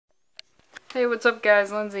Hey, what's up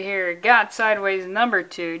guys? Lindsey here. Got Sideways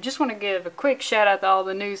 #2. Just want to give a quick shout out to all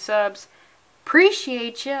the new subs.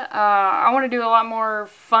 Appreciate you. I want to do a lot more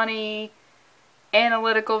funny,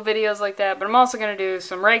 analytical videos like that, but I'm also going to do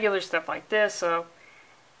some regular stuff like this, so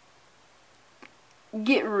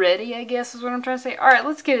get ready, I guess is what I'm trying to say. Alright,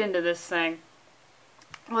 let's get into this thing.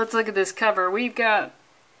 Let's look at this cover. We've got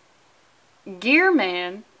Gear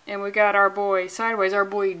Man, and we got our boy Sideways, our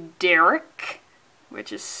boy Derek,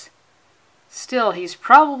 which is... still, he's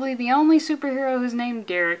probably the only superhero who's named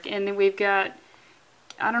Derek. And then we've got,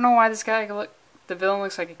 I don't know why this guy, the villain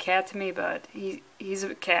looks like a cat to me, but he's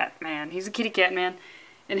a cat man. He's a kitty cat man.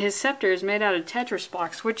 And his scepter is made out of Tetris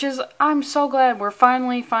blocks, which is, I'm so glad we're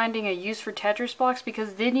finally finding a use for Tetris blocks,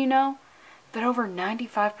 because did you know that over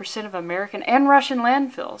 95% of American and Russian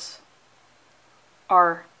landfills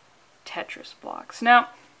are Tetris blocks? Now,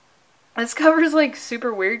 this cover is like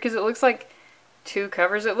super weird because it looks like two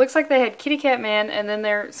covers. It looks like they had Kitty Cat Man, and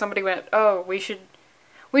then somebody went, oh, we should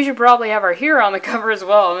probably have our hero on the cover as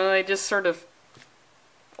well, and then they just sort of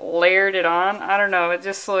layered it on. I don't know, it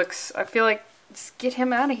just looks, I feel like, just get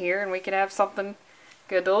him out of here and we can have something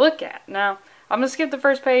good to look at. Now, I'm gonna skip the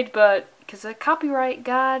first page, but because of copyright,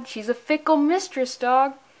 God, she's a fickle mistress,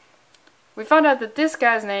 dog. We found out that this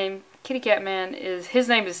guy's name, Kitty Cat Man, his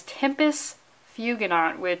name is Tempest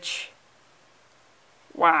Fugonaut, which,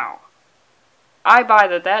 wow. I buy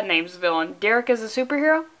that name's villain. Derek as a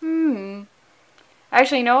superhero?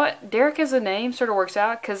 Actually, you know what? Derek as a name sort of works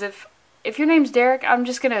out, because if your name's Derek, I'm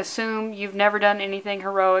just going to assume you've never done anything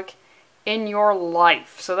heroic in your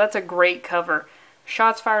life. So that's a great cover.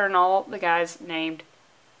 Shots fired on all the guys named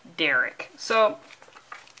Derek. So,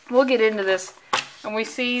 we'll get into this, and we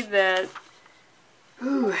see that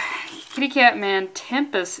Kitty Cat Man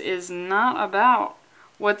Tempest is not about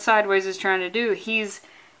what Sideways is trying to do. He's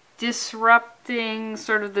disrupting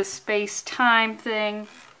sort of the space-time thing,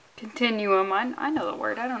 continuum. I know the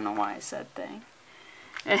word. I don't know why I said thing.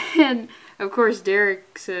 And, of course,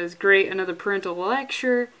 Derek says, great, another parental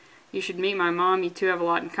lecture. You should meet my mom. You two have a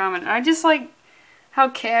lot in common. I just like how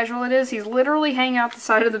casual it is. He's literally hanging out the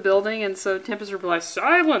side of the building, and so Tempest replies,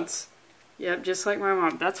 silence! Yep, just like my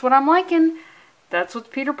mom. That's what I'm liking. That's what's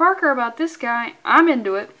Peter Parker about this guy. I'm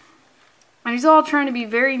into it. And he's all trying to be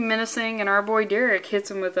very menacing, and our boy Derek hits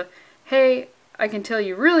him with a, hey, I can tell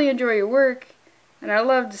you really enjoy your work, and I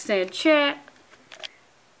love to stay and chat.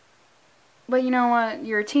 But you know what?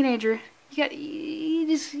 You're a teenager. You gotta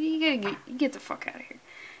get the fuck out of here.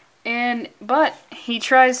 But he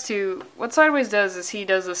tries to, what Sideways does is he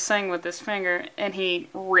does this thing with his finger, and he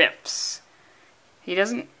riffs.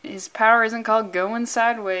 His power isn't called going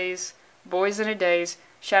sideways, Boyz in a Daze,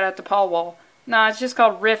 shout out to Paul Wall. Nah, it's just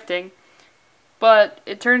called rifting. But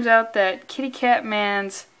it turns out that Kitty Cat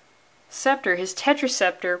Man's scepter, his Tetris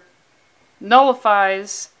scepter,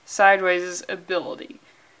 nullifies Sideways' ability.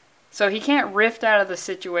 So he can't rift out of the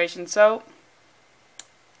situation. So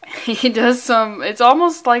he does it's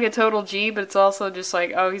almost like a total G, but it's also just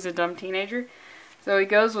like, oh, he's a dumb teenager. So he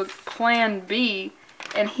goes with plan B,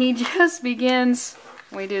 and he just begins,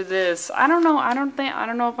 we do this. I don't know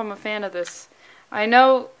if I'm a fan of this. I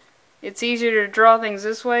know it's easier to draw things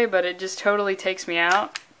this way, but it just totally takes me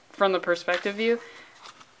out from the perspective view.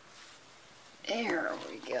 There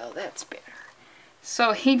we go, that's better.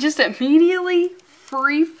 So he just immediately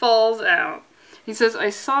free falls out. He says, I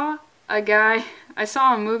saw a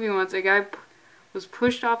movie once, a guy was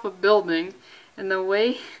pushed off a building, and the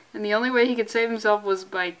only way he could save himself was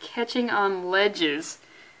by catching on ledges.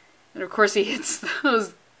 And of course he hits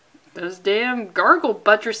those damn gargle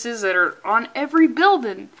buttresses that are on every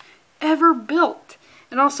building ever built,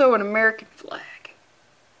 and also an American flag.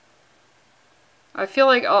 I feel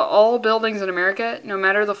like all buildings in America, no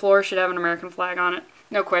matter the floor, should have an American flag on it,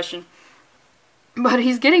 no question. But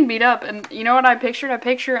he's getting beat up, and you know what I pictured? I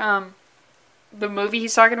picture the movie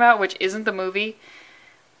he's talking about, which isn't the movie,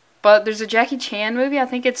 but there's a Jackie Chan movie. I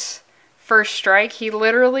think it's First Strike. It's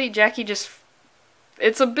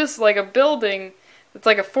like a building. It's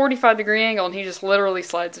like a 45-degree angle, and he just literally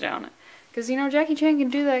slides down it. Because, you know, Jackie Chan can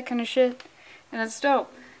do that kind of shit, and it's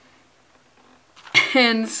dope.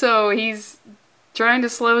 And so he's trying to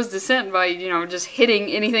slow his descent by, you know, just hitting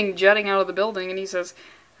anything jutting out of the building, and he says,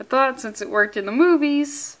 I thought since it worked in the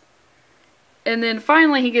movies. And then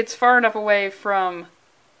finally he gets far enough away from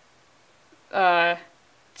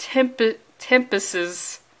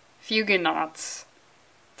Tempest's Fugonaut's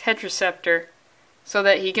Tetraceptor so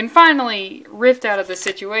that he can finally rift out of the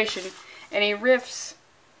situation. And he riffs.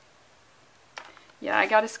 Yeah, I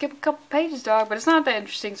gotta skip a couple pages, dog, but it's not that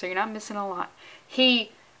interesting, so you're not missing a lot.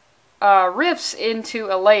 He riffs into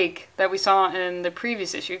a lake that we saw in the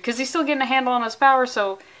previous issue. Because he's still getting a handle on his power,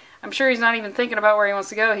 so I'm sure he's not even thinking about where he wants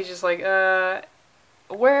to go. He's just like,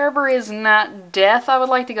 wherever is not death, I would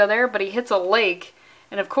like to go there. But he hits a lake,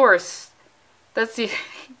 and of course, that's the...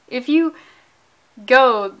 if you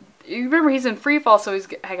go... You remember he's in free fall, so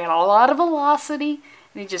I got a lot of velocity,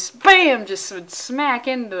 and he just, bam, just would smack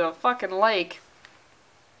into the fucking lake.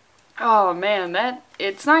 Oh man,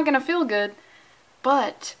 it's not gonna feel good.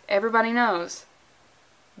 But everybody knows,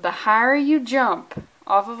 the higher you jump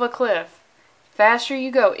off of a cliff, faster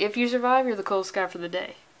you go. If you survive, you're the coolest guy for the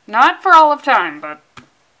day. Not for all of time, but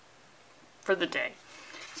for the day.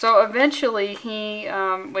 So eventually he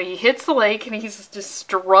hits the lake and he's just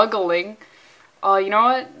struggling. You know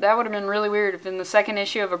what? That would have been really weird if in the second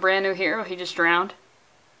issue of A Brand New Hero he just drowned.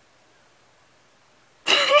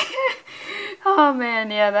 Oh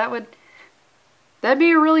man, yeah, that'd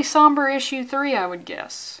be a really somber issue 3, I would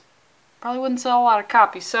guess. Probably wouldn't sell a lot of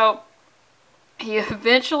copies. So, he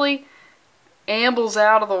eventually ambles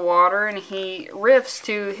out of the water and he riffs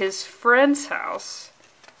to his friend's house.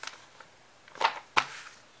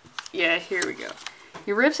 Yeah, here we go.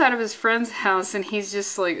 He rips out of his friend's house and he's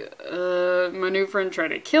just like, my new friend tried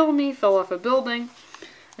to kill me, fell off a building.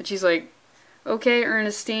 And she's like, okay,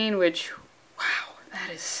 Ernestine, which, wow,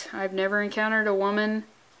 that is, I've never encountered a woman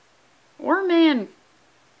or a man,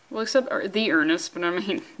 well, except the Ernest, but I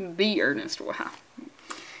mean, the Ernest, wow.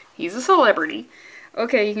 He's a celebrity.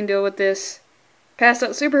 Okay, you can deal with this. Passed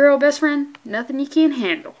out superhero best friend, nothing you can't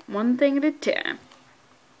handle. One thing at a time.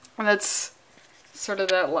 And that's sort of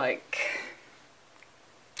that, like,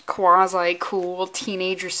 quasi-cool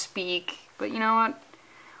teenager speak, but you know what?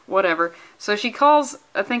 Whatever. So she calls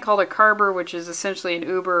a thing called a carber, which is essentially an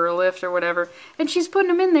Uber or a Lyft or whatever, and she's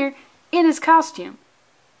putting him in there in his costume.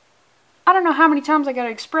 I don't know how many times I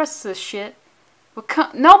gotta express this shit,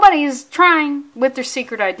 but nobody is trying with their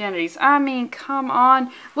secret identities. I mean, come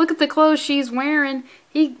on. Look at the clothes she's wearing.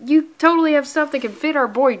 You totally have stuff that can fit our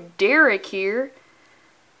boy Derek here.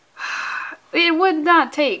 It would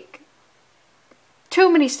not take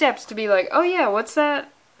too many steps to be like, oh yeah, what's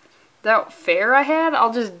that fare I had?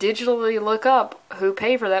 I'll just digitally look up who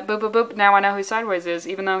paid for that. Boop, boop, boop. Now I know who Sideways is,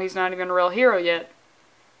 even though he's not even a real hero yet.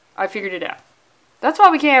 I figured it out. That's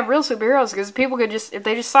why we can't have real superheroes, because people could just, if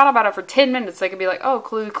they just thought about it for 10 minutes, they could be like, oh,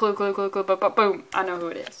 clue, clue, clue, clue, clue, boom, I know who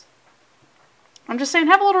it is. I'm just saying,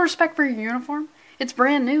 have a little respect for your uniform. It's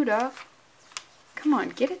brand new, dog. Come on,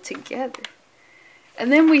 get it together.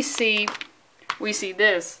 And then we see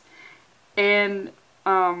this, and,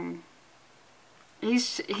 he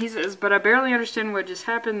says, but I barely understand what just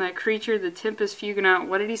happened. That creature, the Tempest Fugonaut,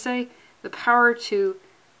 what did he say? The power to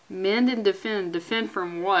mend and defend. Defend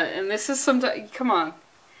from what? And this is come on.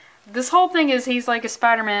 This whole thing is he's like a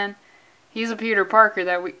Spider-Man. He's a Peter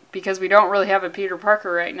Parker because we don't really have a Peter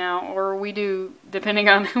Parker right now, or we do, depending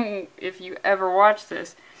on if you ever watch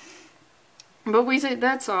this. But we say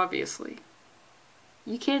that's obviously.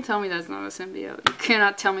 You can't tell me that's not a symbiote. You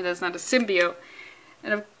cannot tell me that's not a symbiote.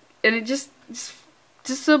 And it just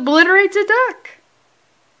obliterates a duck.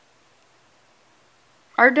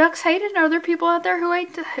 Are ducks hated? Are there people out there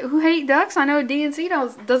who hate ducks? I know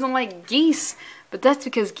DNC doesn't like geese, but that's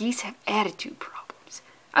because geese have attitude problems.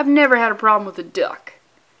 I've never had a problem with a duck,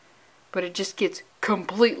 but it just gets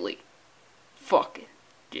completely fucking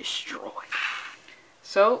destroyed.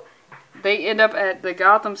 So they end up at the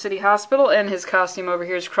Gotham City Hospital, and his costume over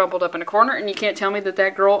here is crumpled up in a corner, and you can't tell me that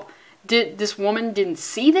this woman didn't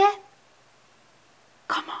see that?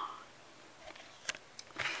 Come on.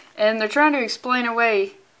 And they're trying to explain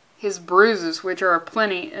away his bruises, which are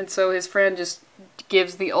plenty, and so his friend just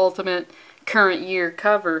gives the ultimate current year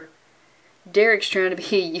cover. Derek's trying to be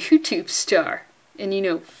a YouTube star, and you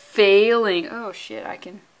know, failing. Oh shit, I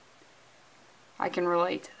can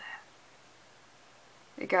relate to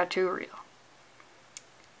that. It got too real.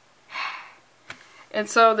 And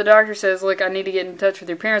so the doctor says, look, I need to get in touch with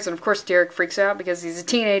your parents, and of course Derek freaks out because he's a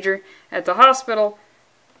teenager at the hospital.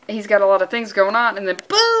 He's got a lot of things going on, and then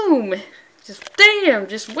boom! Just damn,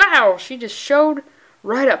 just wow, she just showed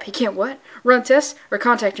right up. He can't what? Run tests or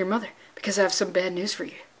contact your mother, because I have some bad news for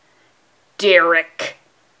you. Derek,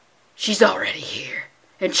 she's already here,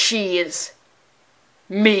 and she is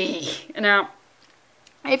me. Now,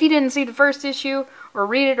 if you didn't see the first issue, or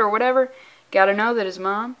read it, or whatever, gotta know that his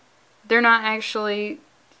mom, they're not actually,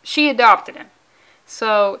 she adopted him.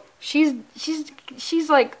 So, she's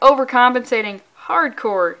like overcompensating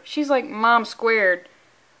hardcore. She's like mom squared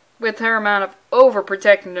with her amount of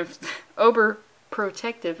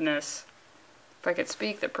overprotectiveness. If I could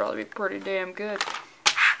speak, that'd probably be pretty damn good.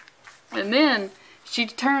 And then she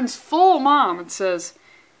turns full mom and says,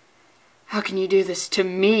 How can you do this to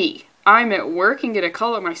me? I'm at work and get a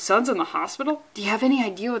call that my son's in the hospital? Do you have any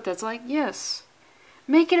idea what that's like? Yes.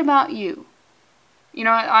 Make it about you. You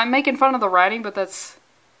know, I'm making fun of the writing, but that's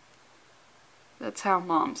how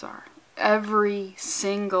moms are. Every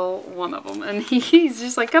single one of them. And he's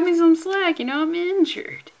just like, cut me some slack, you know, I'm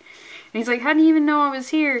injured. And he's like, how do you even know I was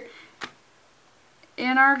here?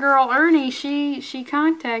 And our girl Ernie, she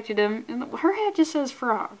contacted him, and her head just says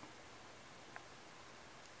frog.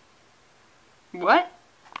 What?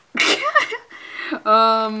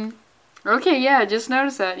 Okay, yeah, just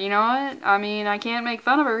noticed that. You know what? I mean, I can't make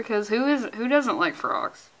fun of her, because who doesn't like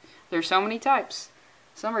frogs? There's so many types.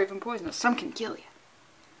 Some are even poisonous. Some can kill you.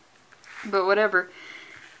 But whatever.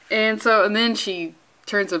 And then she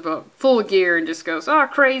turns up full gear and just goes, oh,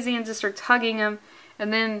 crazy, and just starts hugging him.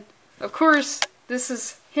 And then, of course,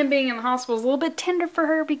 him being in the hospital is a little bit tender for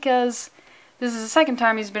her, because this is the second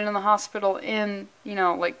time he's been in the hospital in, you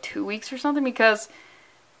know, like 2 weeks or something, because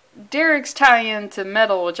Derek's tie-in to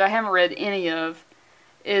Metal, which I haven't read any of,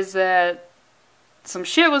 is that some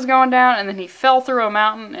shit was going down, and then he fell through a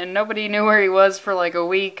mountain, and nobody knew where he was for like a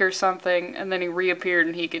week or something, and then he reappeared,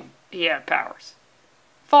 and he had powers.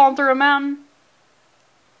 Falling through a mountain?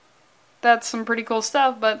 That's some pretty cool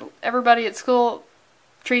stuff, but everybody at school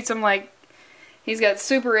treats him like he's got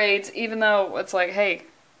super AIDS, even though it's like, hey,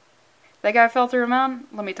 that guy fell through a mountain?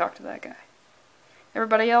 Let me talk to that guy.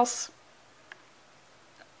 Everybody else?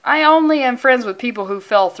 I only am friends with people who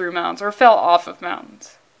fell through mountains, or fell off of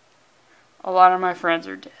mountains. A lot of my friends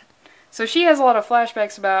are dead. So she has a lot of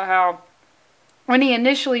flashbacks about how when he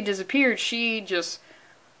initially disappeared, she just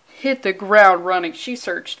hit the ground running. She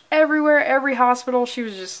searched everywhere, every hospital. She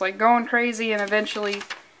was just like going crazy, and eventually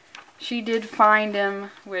she did find him,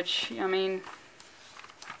 which, I mean,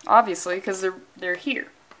 obviously, because they're here.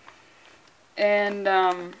 And,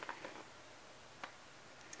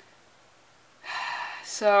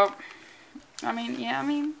 so, come on,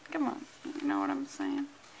 you know what I'm saying.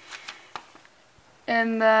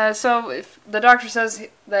 And, so, if the doctor says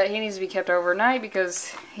that he needs to be kept overnight because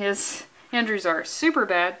his injuries are super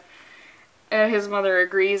bad, and his mother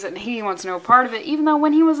agrees, and he wants no part of it, even though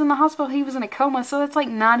when he was in the hospital, he was in a coma, so that's like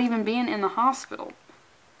not even being in the hospital.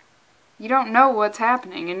 You don't know what's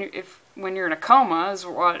happening, and when you're in a coma, is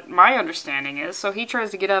what my understanding is, so he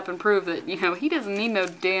tries to get up and prove that, you know, he doesn't need no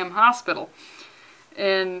damn hospital.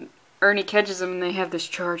 And Ernie catches him, and they have this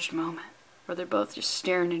charged moment where they're both just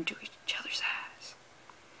staring into each other's eyes.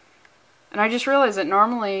 And I just realized that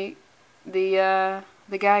normally the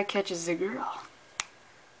guy catches the girl.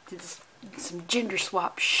 It's some gender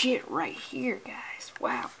swap shit right here, guys.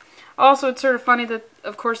 Wow. Also, it's sort of funny that,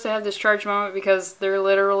 of course, they have this charged moment because they're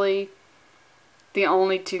literally the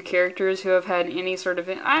only two characters who have had any sort of...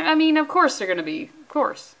 I mean, of course they're going to be. Of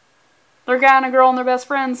course. They're a guy and a girl and they're best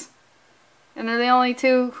friends. And they're the only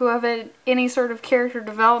two who have had any sort of character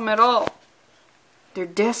development at all. They're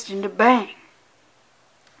destined to bang.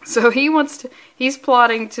 So he's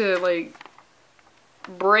plotting to, like,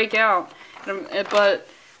 break out. But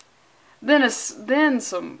then the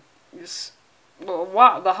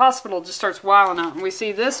hospital just starts wilding out. And we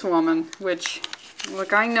see this woman, which,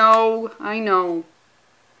 look, I know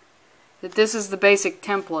that this is the basic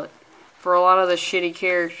template for a lot of the shitty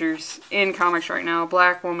characters in comics right now. A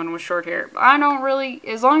black woman with short hair. I don't really,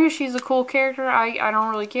 as long as she's a cool character, I don't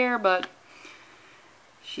really care, but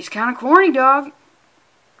she's kind of corny, dog.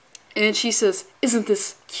 And she says, "Isn't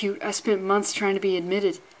this cute? I spent months trying to be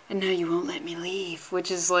admitted, and now you won't let me leave." Which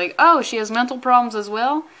is like, oh, she has mental problems as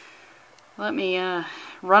well? Let me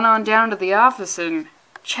run on down to the office and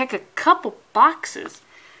check a couple boxes.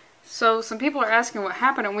 So some people are asking what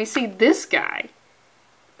happened, and we see this guy.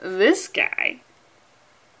 This guy.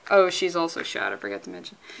 Oh, she's also shot, I forgot to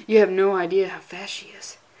mention. You have no idea how fast she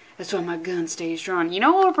is. That's why my gun stays drawn. You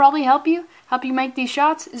know what will probably help you make these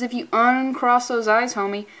shots? Is if you uncross those eyes,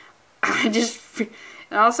 homie. And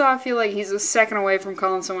also I feel like he's a second away from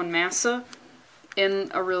calling someone massa in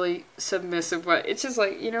a really submissive way. It's just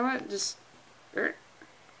like, you know what? Just...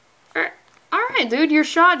 Alright, dude, your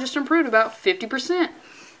shot just improved about 50%.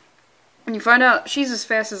 And you find out she's as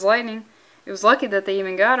fast as lightning. It was lucky that they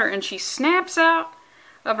even got her. And she snaps out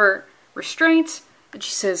of her restraints. And she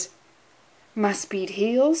says, "My speed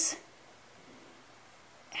heals.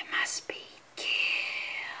 And my speed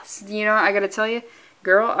kills." You know, I gotta tell you,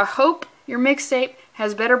 girl, I hope your mixtape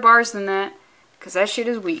has better bars than that. Because that shit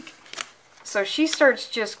is weak. So she starts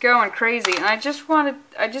just going crazy. And I just want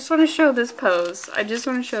to show this pose.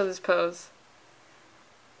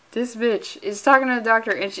 This bitch is talking to the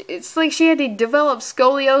doctor. And it's like she had to develop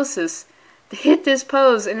scoliosis to hit this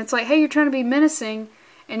pose. And it's like, hey, you're trying to be menacing.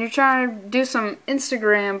 and you're trying to do some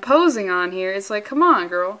Instagram posing on here. It's like, come on,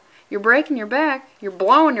 girl. You're breaking your back. You're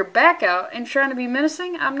blowing your back out and trying to be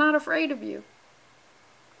menacing. I'm not afraid of you.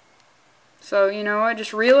 So, you know what?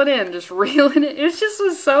 Just reel it in. Just reel it in. It just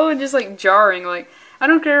was so just like jarring. Like, I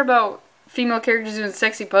don't care about female characters doing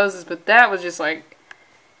sexy poses, but that was just like,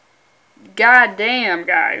 god damn,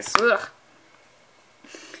 guys. Ugh.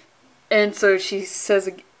 And so she says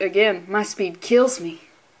again, my speed kills me,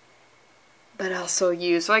 but also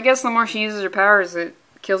you. So I guess the more she uses her powers, it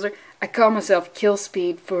kills her. I call myself Kill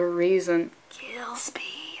Speed for a reason. Kill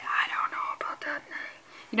Speed. I don't know about that name.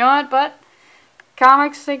 You know what, but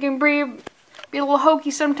comics, they can be a little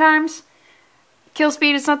hokey sometimes. Kill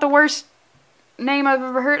Speed is not the worst name I've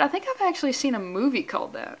ever heard. I think I've actually seen a movie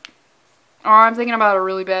called that. Or I'm thinking about a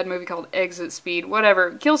really bad movie called Exit Speed.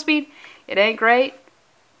 Whatever. Kill Speed, it ain't great.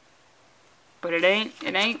 But it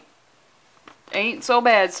ain't so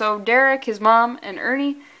bad. So Derek, his mom, and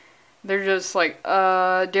Ernie, they're just like,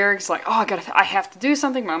 Derek's like, oh, I have to do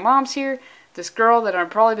something. My mom's here. This girl that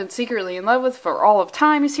I've probably been secretly in love with for all of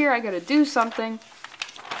time is here. I gotta do something.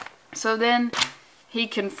 So then he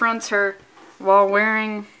confronts her while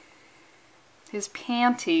wearing his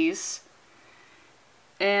panties.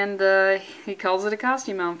 And he calls it a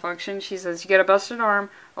costume malfunction. She says, you got a busted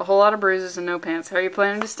arm, a whole lot of bruises, and no pants. How are you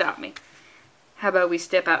planning to stop me? How about we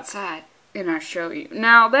step outside and I'll show you.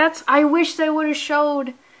 Now, I wish they would have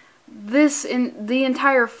showed this in the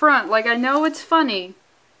entire front. Like, I know it's funny.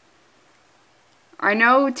 I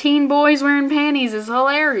know teen boys wearing panties is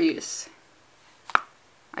hilarious.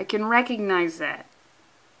 I can recognize that.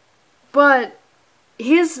 But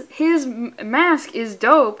his mask is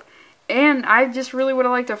dope, and I just really would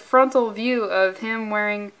have liked a frontal view of him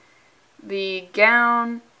wearing the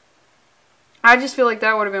gown. I just feel like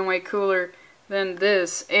that would have been way cooler than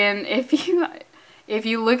this. And if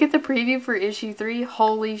you look at the preview for issue 3,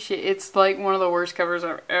 holy shit, it's like one of the worst covers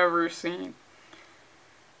I've ever seen.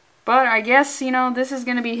 But I guess, you know, this is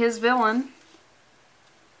going to be his villain.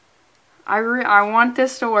 I want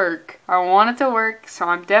this to work. I want it to work, so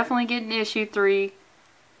I'm definitely getting issue 3.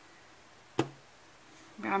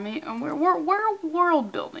 I mean, we're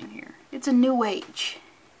world building here. It's a new age.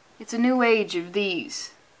 It's a new age of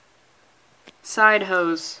these side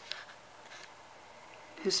hoes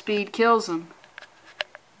whose speed kills them,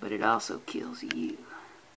 but it also kills you.